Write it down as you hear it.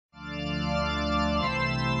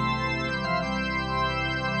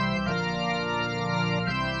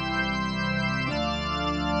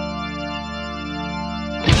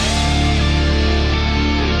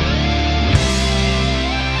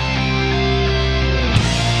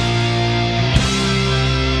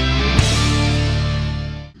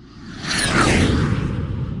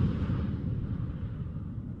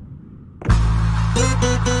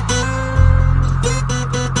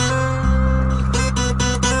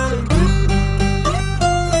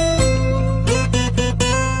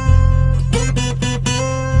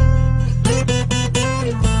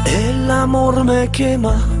me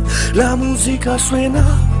quema, la música suena,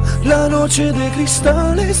 la noche de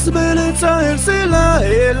cristales, belleza el cela,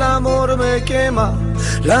 el amor me quema,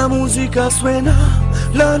 la música suena,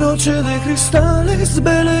 la noche de cristales,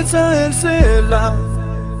 belleza el cela.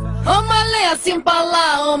 Uma leia sem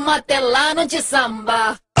falar, uma telano de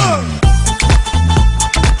samba.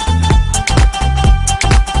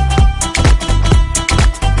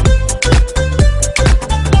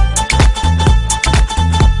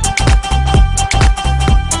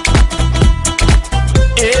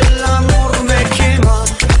 El amor me quema,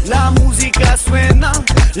 la música suena,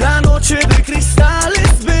 la noche de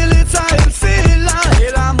cristales, belleza el cela.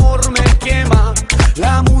 El amor me quema,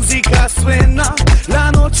 la música suena,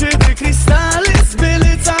 la noche de cristales,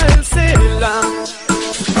 belleza el cela.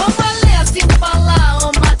 Uma leia sem falar,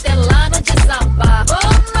 uma telano de samba.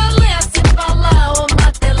 Uma leia sem falar,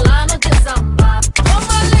 uma telano de samba.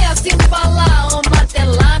 Uma leia sem falar, uma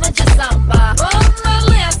telano de samba. Uma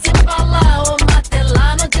leia sem falar, uma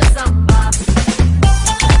telano de samba.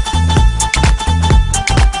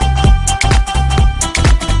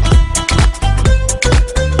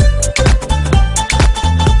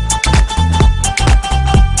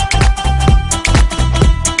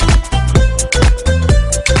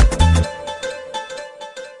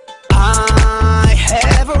 I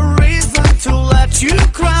have a reason to let you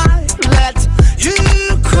cry, let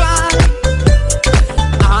you cry.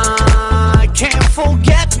 I can't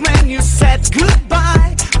forget when you said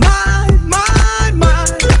goodbye, my.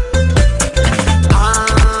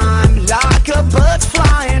 I'm like a bird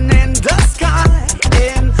flying in the sky,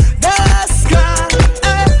 in the sky.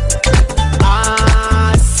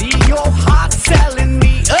 I see your heart telling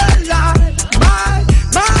me a lie,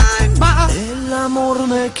 my. El amor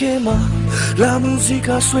me quema, la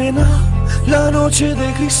música suena, la noche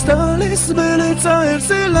de cristales, belleza el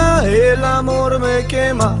cela. El amor me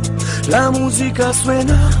quema, la música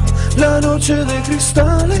suena, la noche de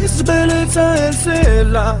cristales, belleza el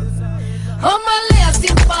cela. Uma leia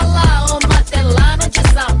sem falar, uma telano de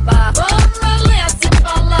samba. Uma leia sem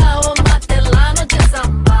falar, uma telano de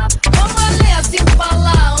samba. Uma leia sem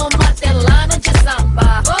falar, uma telano de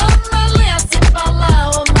samba. Uma leia sem falar,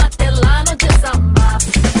 uma telano de samba.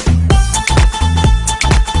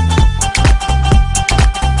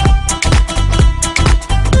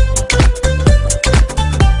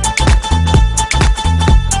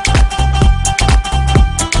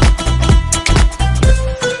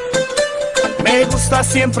 Me gusta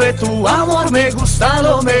siempre tu amor, me gusta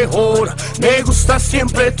lo mejor. Me gusta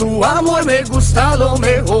siempre tu amor, me gusta lo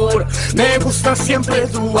mejor. Me gusta siempre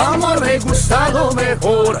tu amor, me gusta lo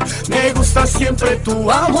mejor. Me gusta siempre tu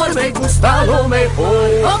amor, me gusta lo mejor.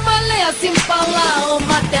 Uma leia sem falar,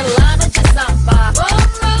 uma telano de samba.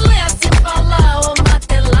 Uma leia sem falar, uma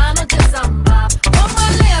telano de samba. Uma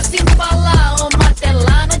leia sem falar, uma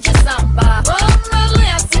telano de samba. Uma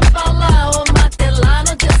leia sem falar, uma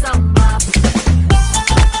telano de samba.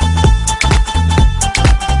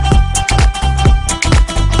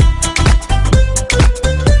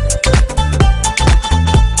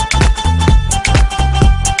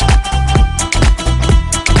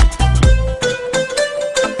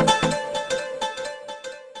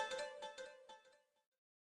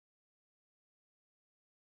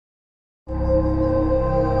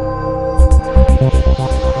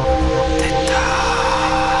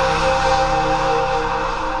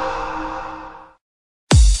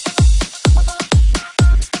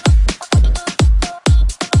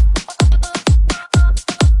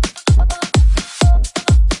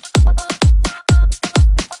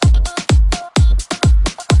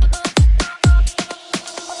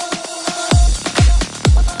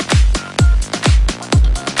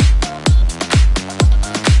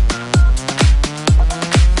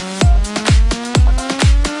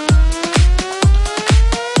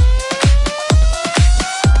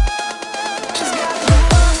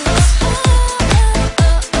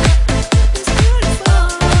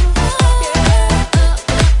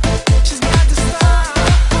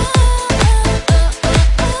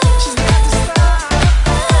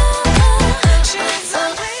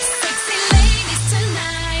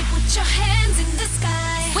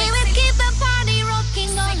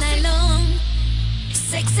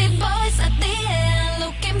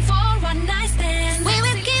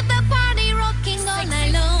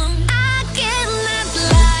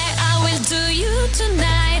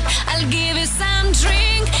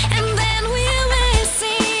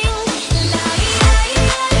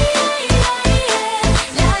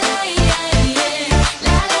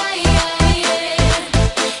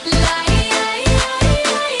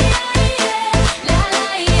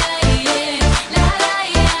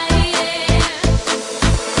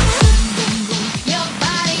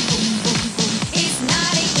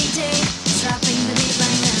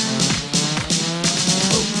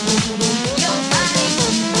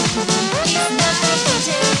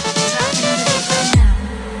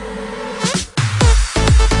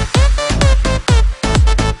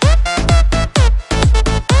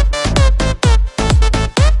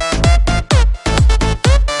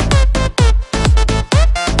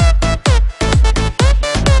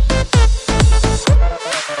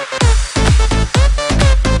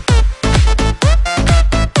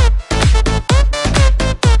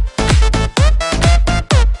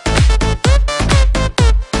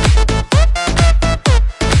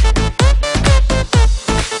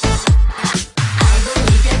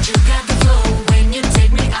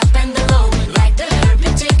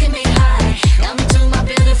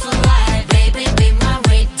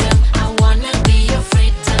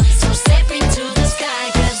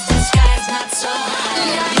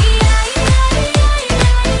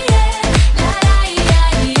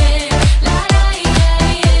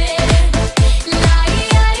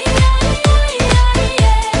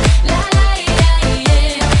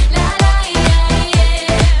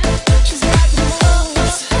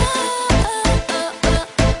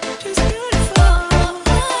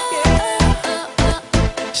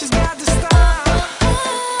 She's got